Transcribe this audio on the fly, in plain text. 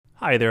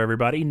Hi there,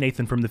 everybody.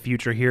 Nathan from the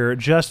future here,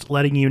 just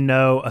letting you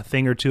know a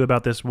thing or two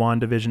about this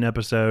WandaVision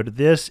episode.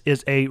 This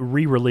is a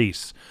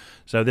re-release.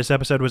 So this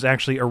episode was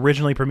actually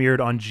originally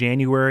premiered on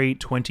January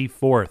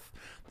 24th.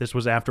 This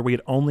was after we had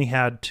only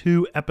had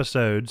 2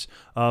 episodes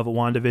of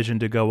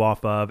WandaVision to go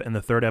off of, and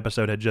the 3rd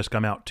episode had just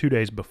come out 2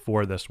 days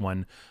before this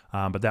one,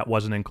 but that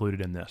wasn't included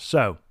in this.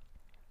 So,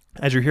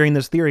 as you're hearing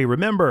this theory,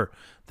 remember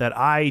that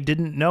I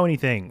didn't know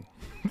anything.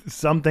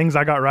 Some things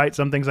I got right,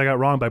 some things I got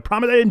wrong, but I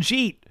promise I didn't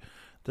cheat.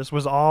 This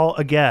was all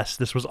a guess.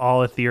 This was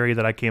all a theory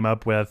that I came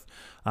up with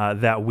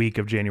that week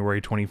of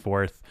January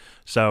 24th.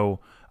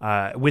 So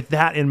with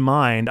that in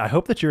mind, I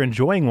hope that you're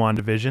enjoying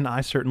WandaVision.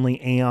 I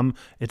certainly am.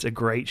 It's a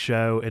great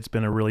show. It's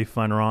been a really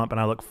fun romp, and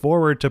I look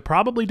forward to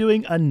probably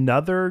doing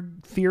another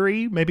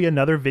theory, maybe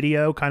another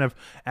video kind of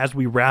as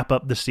we wrap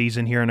up the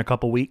season here in a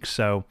couple weeks.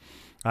 So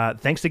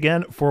thanks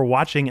again for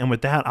watching, and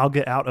with that, I'll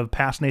get out of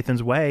past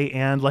Nathan's way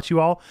and let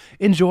you all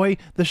enjoy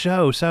the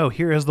show. So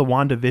here is the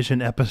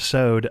WandaVision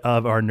episode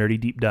of our Nerdy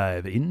Deep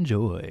Dive.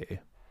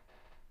 Enjoy.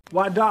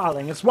 Why,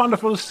 darling, it's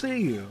wonderful to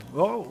see you.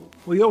 Oh,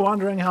 were you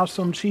wondering how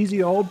some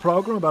cheesy old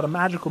program about a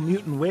magical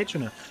mutant witch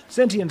and a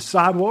sentient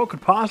cyborg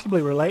could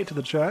possibly relate to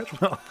the church?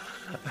 Well,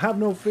 have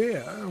no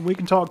fear. We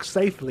can talk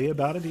safely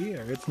about it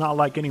here. It's not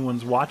like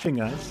anyone's watching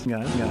us.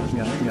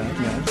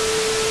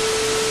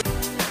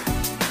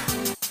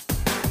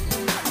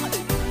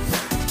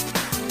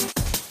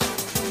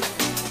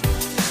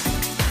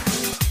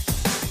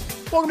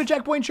 Welcome to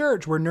Checkpoint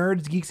Church, where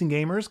nerds, geeks, and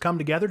gamers come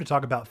together to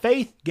talk about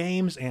faith,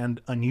 games,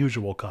 and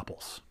unusual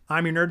couples.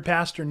 I'm your nerd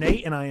pastor,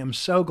 Nate, and I am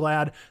so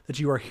glad that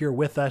you are here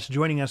with us,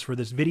 joining us for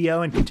this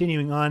video and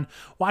continuing on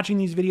watching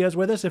these videos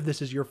with us. If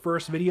this is your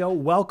first video,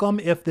 welcome.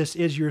 If this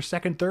is your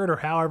second, third, or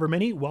however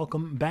many,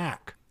 welcome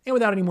back. And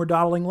without any more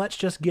dawdling, let's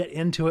just get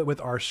into it with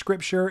our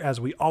scripture, as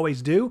we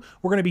always do.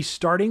 We're going to be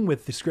starting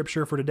with the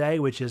scripture for today,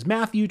 which is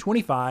Matthew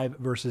 25,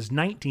 verses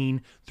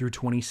 19 through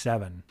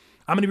 27.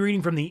 I'm going to be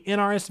reading from the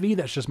NRSV.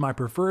 That's just my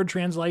preferred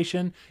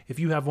translation. If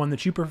you have one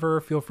that you prefer,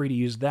 feel free to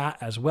use that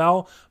as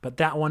well, but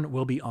that one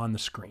will be on the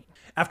screen.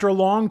 After a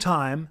long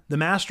time, the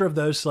master of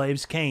those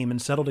slaves came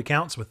and settled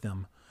accounts with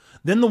them.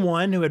 Then the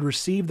one who had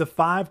received the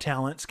 5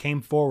 talents came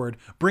forward,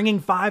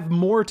 bringing 5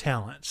 more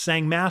talents,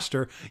 saying,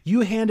 Master, you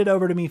handed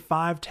over to me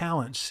 5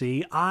 talents.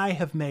 See, I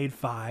have made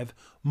 5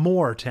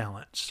 more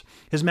talents.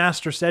 His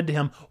master said to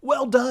him,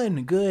 Well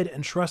done, good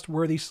and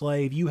trustworthy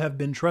slave. You have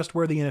been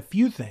trustworthy in a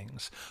few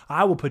things.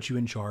 I will put you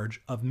in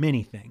charge of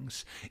many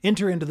things.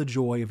 Enter into the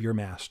joy of your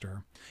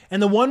master.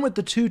 And the one with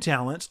the 2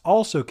 talents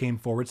also came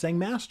forward, saying,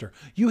 Master,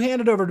 you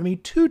handed over to me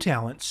 2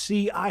 talents.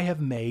 See, I have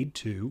made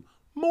 2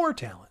 more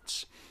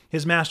talents.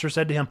 His master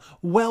said to him,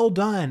 Well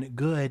done,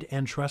 good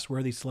and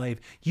trustworthy slave.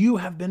 You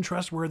have been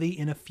trustworthy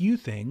in a few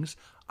things.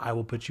 I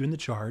will put you in the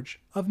charge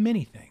of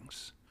many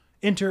things.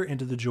 Enter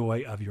into the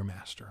joy of your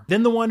master.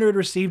 Then the one who had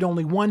received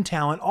only 1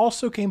 talent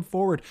also came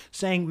forward,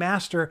 saying,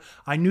 Master,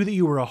 I knew that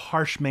you were a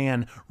harsh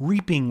man,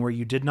 reaping where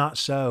you did not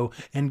sow,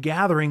 and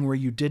gathering where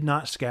you did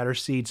not scatter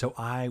seed, so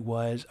I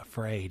was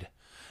afraid.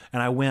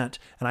 And I went,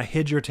 and I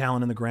hid your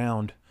talent in the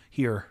ground.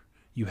 Here,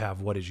 you have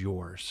what is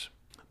yours.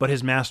 But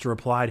his master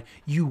replied,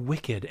 You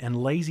wicked and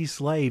lazy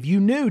slave, you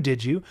knew,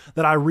 did you,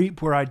 that I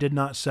reap where I did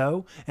not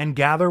sow, and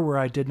gather where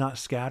I did not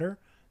scatter?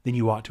 Then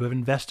you ought to have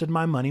invested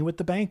my money with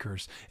the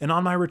bankers, and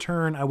on my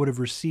return I would have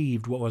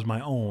received what was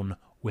my own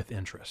with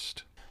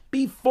interest.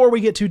 Before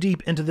we get too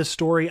deep into this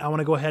story, I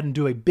want to go ahead and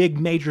do a big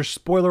major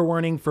spoiler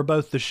warning for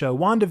both the show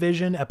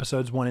WandaVision,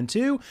 episodes 1 and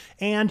 2,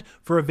 and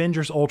for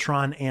Avengers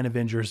Ultron and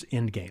Avengers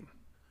Endgame.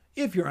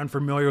 If you're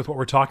unfamiliar with what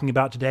we're talking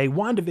about today,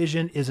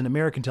 WandaVision is an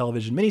American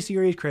television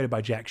miniseries created by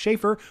Jack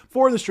Schaefer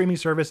for the streaming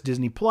service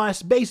Disney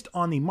Plus, based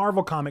on the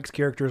Marvel Comics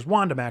characters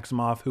Wanda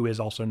Maximoff, who is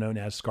also known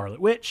as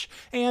Scarlet Witch,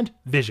 and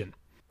Vision.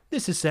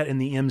 This is set in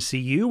the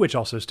MCU, which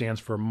also stands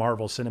for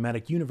Marvel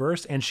Cinematic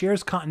Universe, and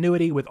shares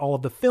continuity with all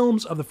of the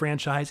films of the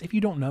franchise. If you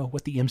don't know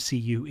what the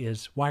MCU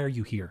is, why are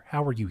you here?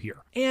 How are you here?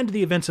 And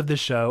the events of this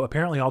show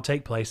apparently all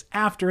take place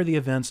after the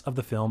events of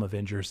the film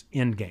Avengers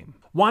Endgame.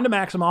 Wanda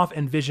Maximoff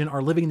and Vision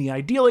are living the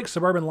idyllic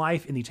suburban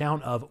life in the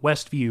town of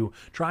Westview,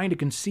 trying to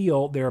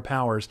conceal their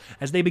powers.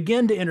 As they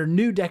begin to enter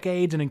new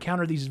decades and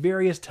encounter these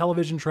various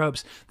television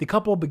tropes, the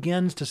couple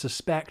begins to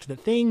suspect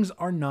that things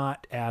are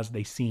not as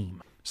they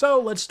seem.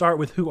 So let's start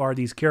with who are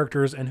these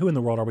characters and who in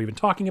the world are we even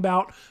talking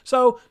about?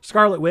 So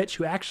Scarlet Witch,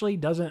 who actually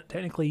doesn't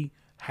technically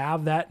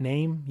have that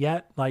name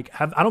yet. Like,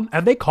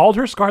 have they called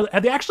her Scarlet?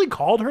 Have they actually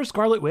called her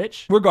Scarlet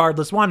Witch?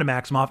 Regardless, Wanda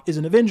Maximoff is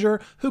an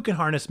Avenger who can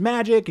harness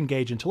magic,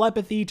 engage in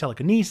telepathy,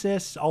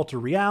 telekinesis, alter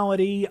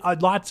reality,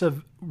 lots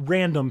of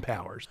random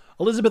powers.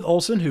 Elizabeth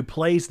Olsen, who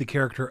plays the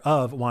character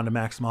of Wanda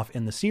Maximoff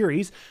in the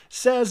series,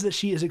 says that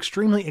she is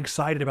extremely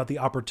excited about the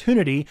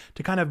opportunity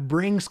to kind of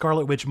bring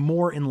Scarlet Witch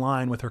more in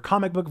line with her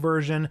comic book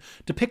version,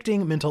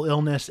 depicting mental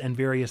illness and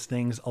various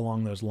things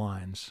along those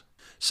lines.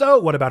 So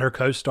what about her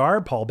co-star,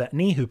 Paul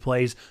Bettany, who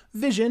plays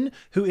Vision,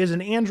 who is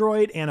an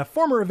android and a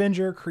former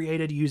Avenger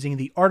created using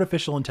the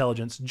artificial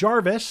intelligence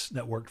Jarvis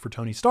that worked for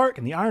Tony Stark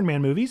in the Iron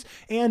Man movies,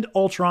 and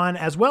Ultron,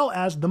 as well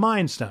as the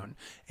Mind Stone.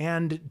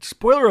 And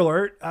spoiler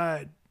alert,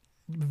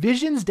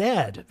 Vision's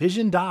dead.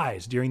 Vision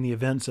dies during the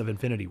events of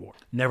Infinity War.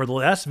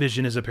 Nevertheless,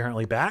 Vision is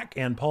apparently back,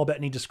 and Paul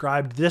Bettany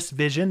described this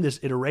Vision, this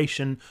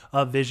iteration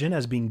of Vision,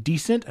 as being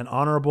decent and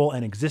honorable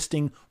and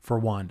existing for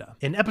Wanda.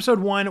 In episode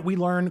 1, we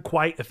learn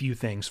quite a few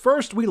things.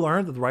 First, we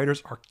learn that the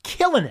writers are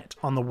killing it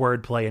on the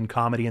wordplay and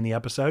comedy in the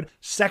episode.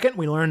 Second,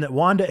 we learn that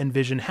Wanda and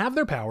Vision have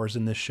their powers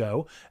in this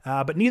show,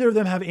 but neither of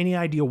them have any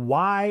idea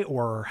why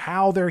or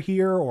how they're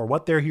here or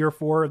what they're here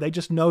for. They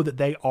just know that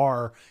they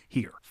are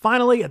here.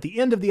 Finally, at the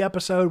end of the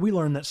episode, we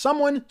learn that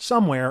someone,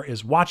 somewhere,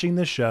 is watching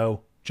this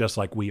show just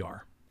like we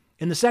are.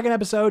 In the second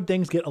episode,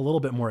 things get a little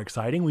bit more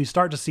exciting. We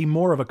start to see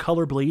more of a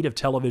color bleed of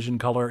television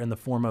color in the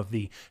form of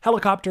the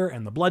helicopter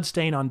and the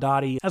bloodstain on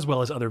Dottie, as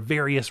well as other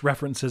various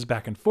references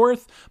back and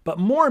forth. But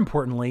more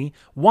importantly,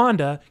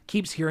 Wanda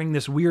keeps hearing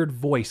this weird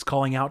voice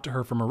calling out to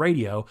her from a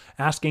radio,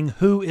 asking,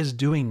 "Who is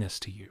doing this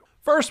to you?"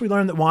 First, we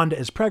learn that Wanda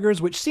is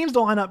preggers, which seems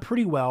to line up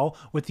pretty well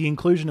with the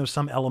inclusion of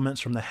some elements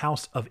from the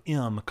House of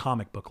M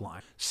comic book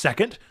line.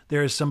 Second,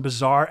 there is some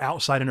bizarre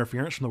outside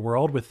interference from the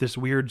world with this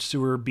weird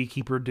sewer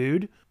beekeeper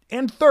dude.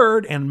 And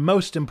third, and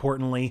most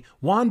importantly,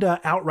 Wanda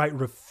outright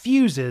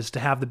refuses to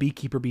have the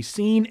beekeeper be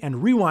seen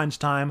and rewinds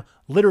time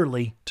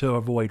literally to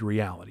avoid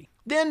reality.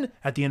 Then,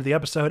 at the end of the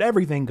episode,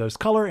 everything goes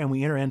color and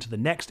we enter into the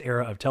next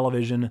era of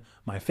television,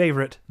 my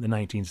favorite, the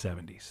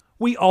 1970s.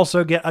 We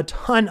also get a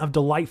ton of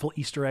delightful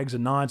Easter eggs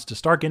and nods to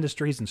Stark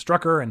Industries and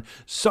Strucker and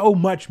so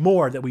much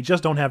more that we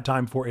just don't have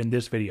time for in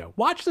this video.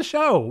 Watch the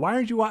show! Why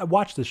aren't you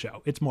watch the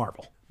show? It's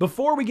Marvel.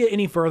 Before we get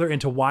any further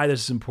into why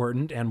this is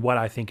important and what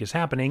I think is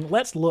happening,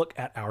 let's look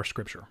at our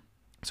scripture.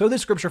 So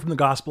this scripture from the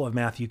Gospel of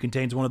Matthew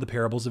contains one of the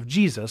parables of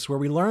Jesus, where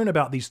we learn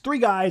about these three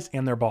guys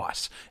and their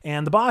boss.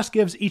 And the boss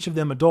gives each of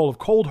them a dole of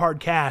cold hard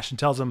cash and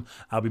tells them,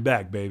 "I'll be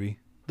back, baby."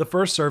 The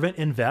first servant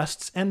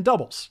invests and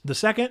doubles. The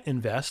second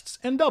invests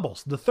and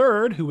doubles. The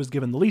third, who was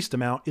given the least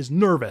amount, is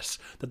nervous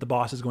that the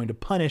boss is going to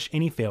punish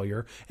any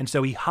failure, and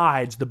so he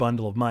hides the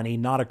bundle of money,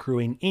 not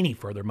accruing any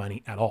further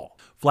money at all.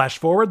 Flash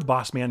forward, the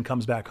boss man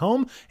comes back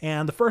home,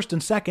 and the first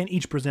and second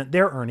each present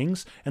their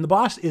earnings, and the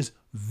boss is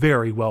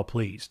very well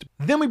pleased.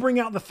 Then we bring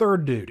out the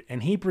third dude,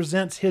 and he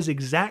presents his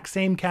exact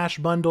same cash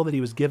bundle that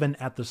he was given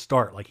at the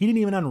start. Like, he didn't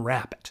even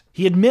unwrap it.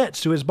 He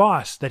admits to his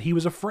boss that he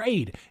was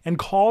afraid and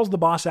calls the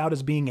boss out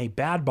as being a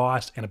bad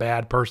boss and a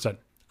bad person.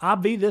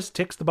 Obvi, this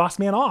ticks the boss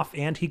man off,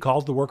 and he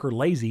calls the worker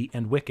lazy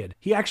and wicked.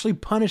 He actually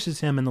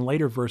punishes him in the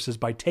later verses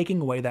by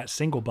taking away that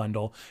single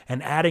bundle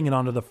and adding it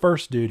onto the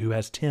first dude who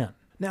has 10.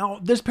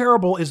 Now, this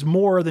parable is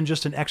more than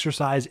just an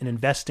exercise in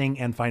investing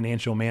and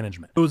financial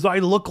management. Does I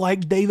look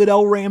like David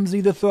L. Ramsey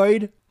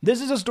III? This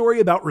is a story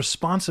about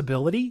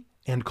responsibility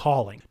and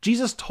calling.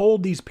 Jesus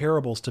told these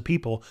parables to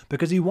people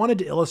because he wanted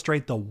to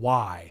illustrate the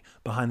why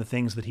behind the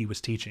things that he was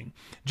teaching.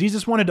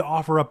 Jesus wanted to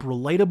offer up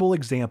relatable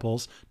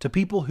examples to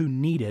people who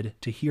needed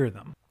to hear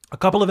them. A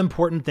couple of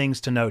important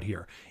things to note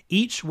here.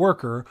 Each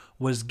worker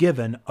was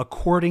given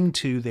according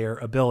to their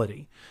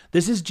ability.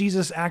 This is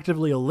Jesus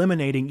actively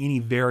eliminating any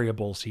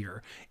variables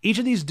here. Each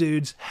of these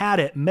dudes had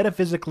it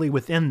metaphysically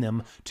within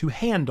them to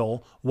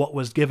handle what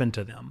was given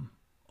to them.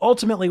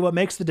 Ultimately, what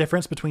makes the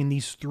difference between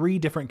these three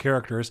different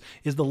characters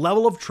is the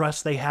level of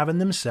trust they have in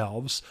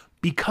themselves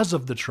because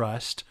of the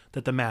trust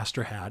that the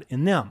master had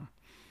in them.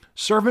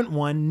 Servant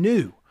 1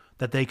 knew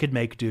that they could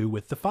make do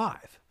with the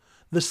 5.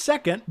 The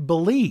second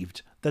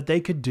believed that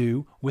they could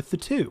do with the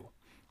 2.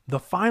 The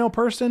final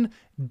person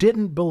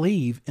didn't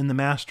believe in the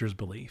master's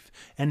belief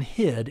and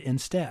hid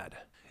instead.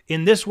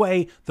 In this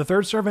way, the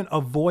third servant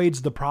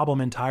avoids the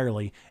problem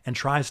entirely and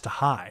tries to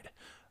hide,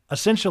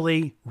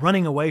 essentially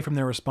running away from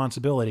their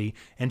responsibility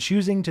and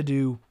choosing to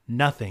do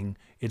nothing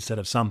instead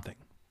of something.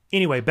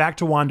 Anyway, back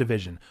to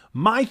WandaVision.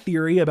 My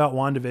theory about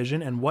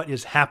WandaVision and what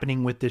is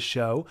happening with this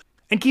show,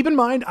 and keep in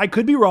mind, I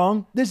could be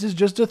wrong, this is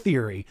just a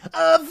theory.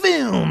 A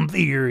film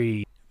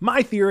theory!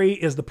 My theory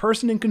is the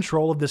person in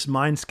control of this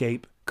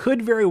mindscape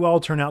could very well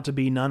turn out to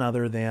be none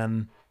other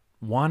than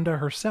Wanda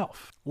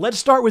herself. Let's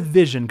start with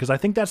Vision, because I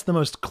think that's the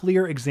most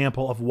clear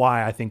example of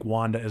why I think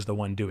Wanda is the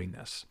one doing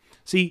this.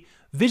 See,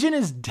 Vision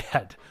is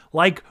dead,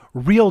 like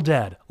real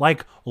dead,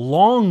 like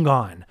long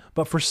gone,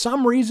 but for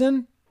some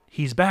reason,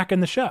 he's back in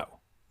the show.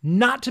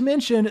 Not to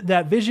mention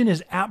that Vision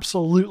is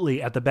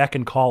absolutely at the beck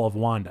and call of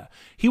Wanda.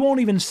 He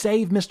won't even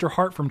save Mr.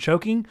 Hart from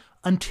choking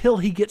until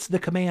he gets the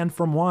command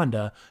from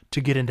Wanda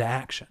to get into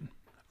action.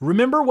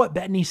 Remember what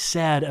Bettany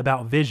said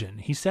about Vision.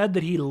 He said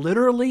that he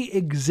literally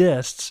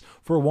exists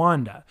for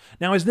Wanda.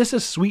 Now, is this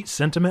a sweet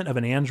sentiment of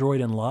an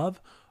android in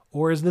love?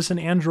 Or is this an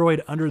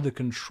android under the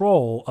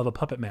control of a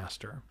puppet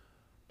master?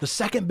 The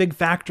second big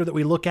factor that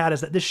we look at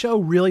is that this show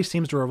really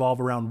seems to revolve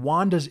around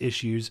Wanda's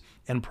issues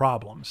and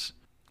problems.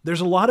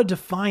 There's a lot of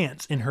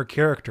defiance in her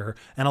character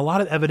and a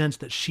lot of evidence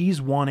that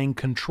she's wanting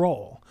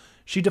control.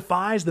 She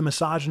defies the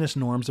misogynist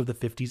norms of the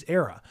 50s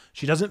era.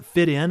 She doesn't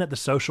fit in at the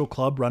social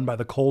club run by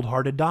the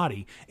cold-hearted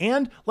Dottie.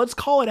 And let's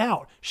call it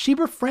out, she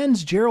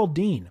befriends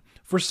Geraldine.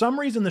 For some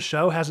reason, the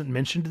show hasn't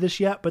mentioned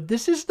this yet, but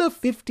this is the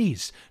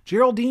 50s.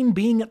 Geraldine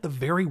being at the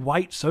very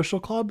white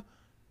social club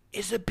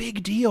is a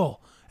big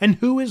deal. And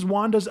who is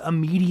Wanda's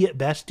immediate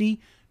bestie?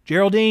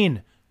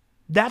 Geraldine.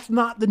 That's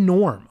not the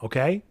norm,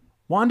 okay?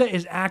 Wanda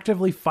is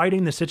actively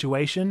fighting the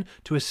situation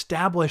to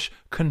establish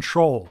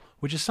control,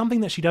 which is something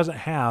that she doesn't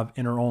have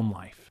in her own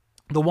life.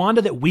 The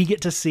Wanda that we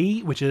get to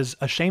see, which is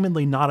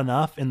ashamedly not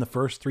enough in the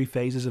first 3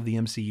 phases of the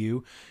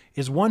MCU,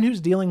 is one who's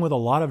dealing with a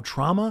lot of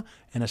trauma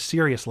and a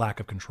serious lack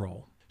of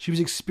control. She was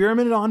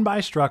experimented on by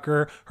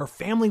Strucker. Her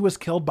family was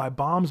killed by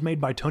bombs made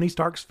by Tony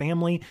Stark's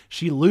family.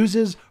 She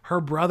loses her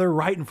brother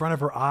right in front of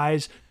her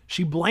eyes.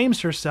 She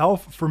blames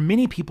herself for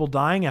many people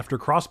dying after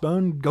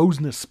Crossbone goes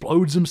and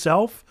explodes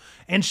himself.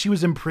 And she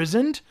was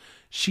imprisoned.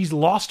 She's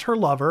lost her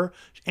lover.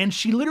 And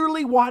she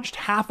literally watched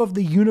half of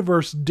the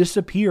universe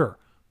disappear,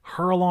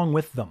 her along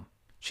with them.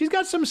 She's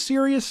got some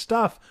serious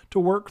stuff to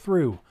work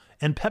through.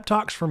 And pep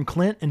talks from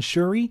Clint and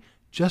Shuri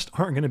just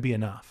aren't going to be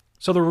enough.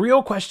 So the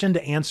real question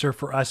to answer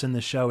for us in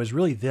this show is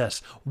really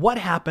this. What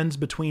happens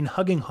between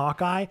hugging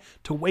Hawkeye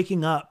to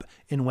waking up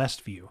in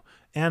Westview?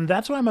 And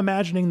that's what I'm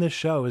imagining this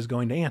show is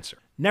going to answer.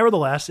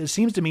 Nevertheless, it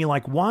seems to me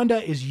like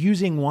Wanda is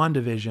using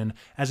WandaVision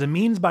as a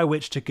means by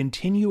which to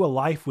continue a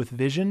life with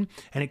Vision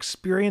and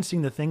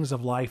experiencing the things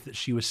of life that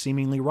she was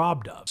seemingly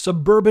robbed of.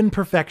 Suburban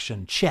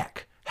perfection,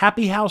 check.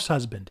 Happy house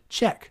husband,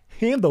 check.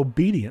 And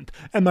obedient.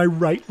 Am I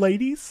right,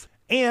 ladies?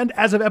 And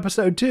as of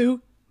episode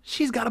 2,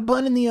 she's got a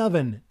bun in the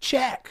oven,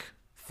 check.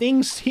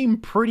 Things seem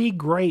pretty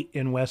great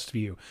in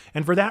Westview,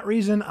 and for that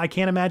reason, I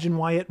can't imagine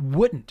why it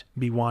wouldn't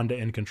be Wanda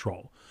in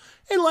control.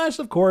 Unless,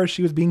 of course,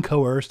 she was being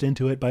coerced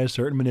into it by a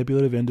certain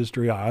manipulative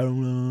industry. I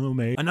don't know,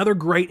 maybe. Another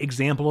great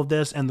example of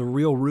this, and the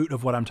real root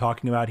of what I'm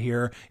talking about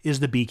here, is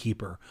the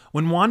Beekeeper.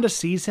 When Wanda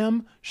sees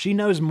him, she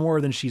knows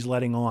more than she's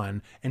letting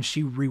on, and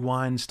she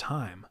rewinds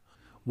time.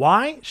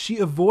 Why? She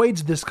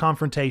avoids this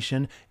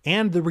confrontation,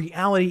 and the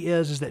reality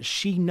is that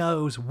she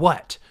knows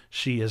what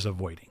she is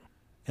avoiding.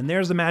 And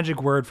there's the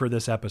magic word for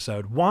this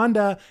episode.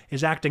 Wanda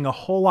is acting a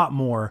whole lot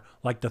more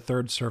like the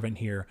third servant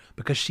here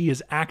because she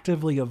is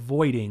actively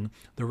avoiding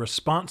the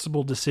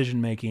responsible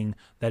decision-making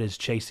that is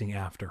chasing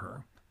after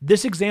her.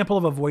 This example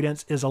of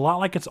avoidance is a lot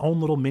like its own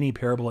little mini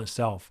parable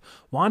itself.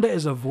 Wanda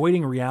is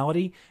avoiding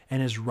reality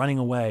and is running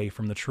away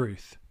from the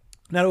truth.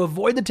 Now, to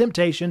avoid the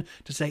temptation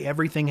to say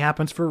everything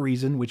happens for a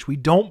reason, which we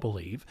don't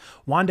believe,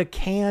 Wanda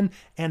can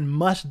and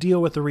must deal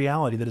with the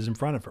reality that is in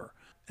front of her.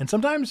 And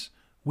sometimes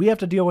we have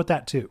to deal with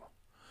that too.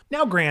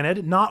 Now,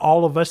 granted, not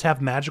all of us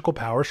have magical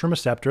powers from a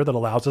scepter that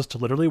allows us to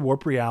literally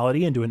warp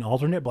reality into an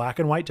alternate black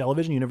and white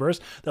television universe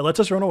that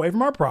lets us run away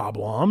from our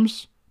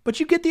problems.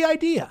 But you get the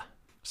idea.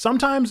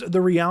 Sometimes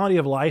the reality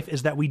of life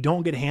is that we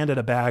don't get handed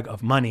a bag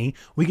of money.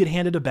 We get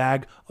handed a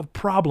bag of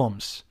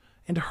problems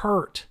and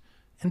hurt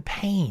and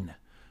pain.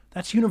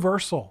 That's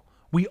universal.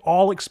 We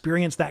all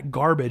experience that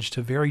garbage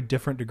to very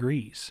different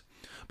degrees.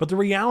 But the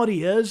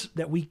reality is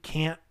that we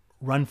can't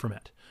run from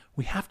it.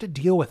 We have to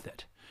deal with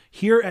it.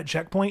 Here at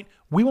Checkpoint,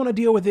 we want to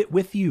deal with it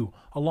with you,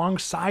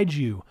 alongside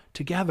you,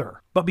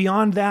 together. But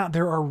beyond that,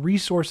 there are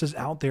resources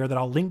out there that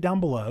I'll link down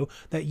below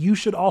that you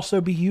should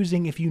also be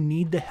using if you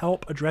need the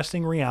help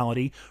addressing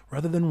reality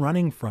rather than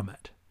running from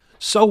it.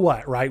 So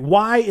what, right?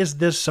 Why is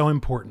this so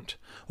important?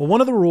 Well,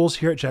 one of the rules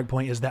here at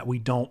Checkpoint is that we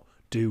don't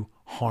do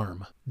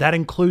harm. That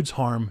includes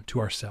harm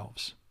to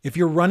ourselves. If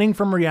you're running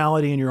from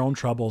reality and your own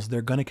troubles,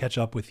 they're going to catch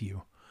up with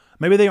you.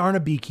 Maybe they aren't a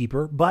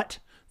beekeeper, but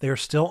they are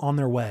still on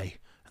their way,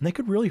 and they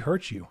could really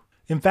hurt you.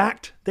 In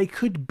fact, they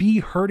could be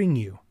hurting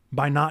you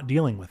by not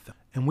dealing with them.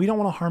 And we don't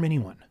want to harm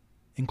anyone,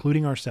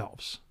 including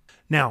ourselves.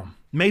 Now,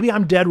 maybe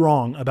I'm dead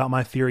wrong about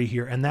my theory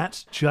here, and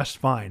that's just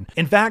fine.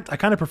 In fact, I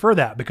kind of prefer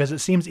that because it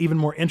seems even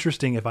more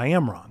interesting if I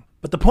am wrong.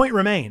 But the point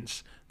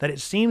remains that it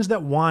seems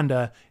that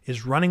Wanda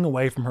is running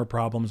away from her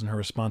problems and her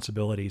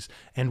responsibilities,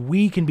 and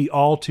we can be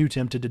all too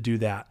tempted to do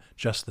that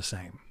just the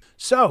same.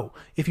 So,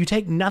 if you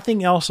take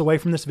nothing else away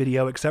from this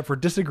video except for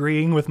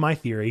disagreeing with my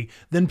theory,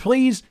 then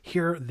please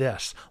hear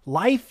this.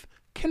 Life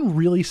can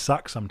really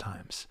suck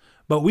sometimes.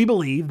 But we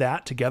believe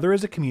that together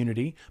as a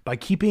community, by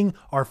keeping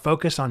our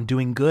focus on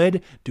doing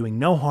good, doing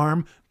no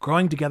harm,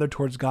 growing together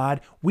towards God,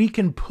 we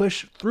can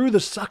push through the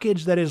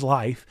suckage that is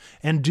life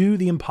and do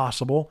the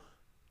impossible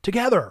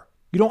together.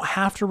 You don't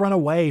have to run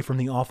away from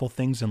the awful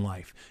things in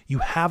life. You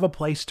have a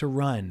place to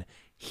run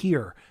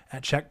here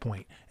at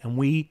Checkpoint, and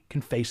we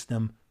can face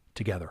them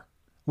together.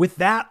 With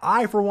that,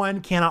 I, for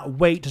one, cannot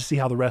wait to see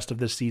how the rest of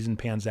this season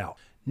pans out.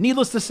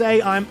 Needless to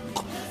say,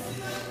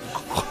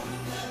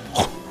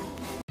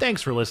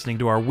 Thanks for listening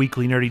to our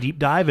weekly nerdy deep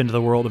dive into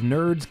the world of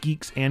nerds,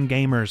 geeks, and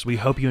gamers. We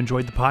hope you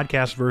enjoyed the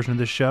podcast version of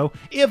this show.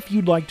 If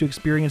you'd like to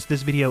experience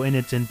this video in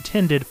its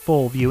intended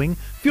full viewing,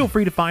 feel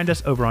free to find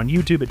us over on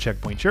YouTube at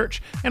Checkpoint Church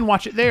and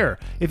watch it there.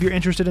 If you're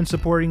interested in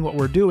supporting what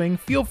we're doing,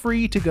 feel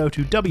free to go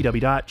to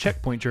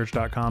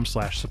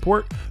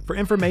www.checkpointchurch.com/support for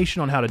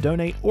information on how to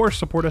donate or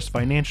support us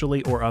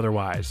financially or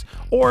otherwise.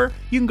 Or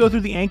you can go through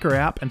the Anchor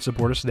app and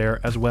support us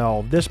there as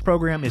well. This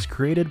program is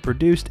created,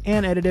 produced,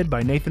 and edited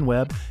by Nathan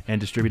Webb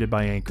and distributed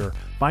by Anchor.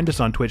 Find us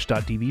on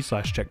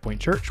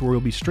twitch.tv/checkpointchurch, where we'll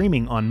be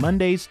streaming on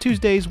Mondays,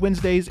 Tuesdays,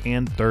 Wednesdays,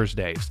 and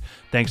Thursdays.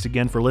 Thanks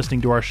again for listening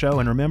to our show,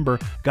 and remember,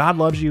 God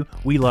loves you,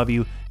 we love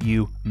you,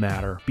 you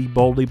matter. Be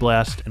boldly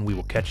blessed, and we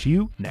will catch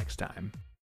you next time.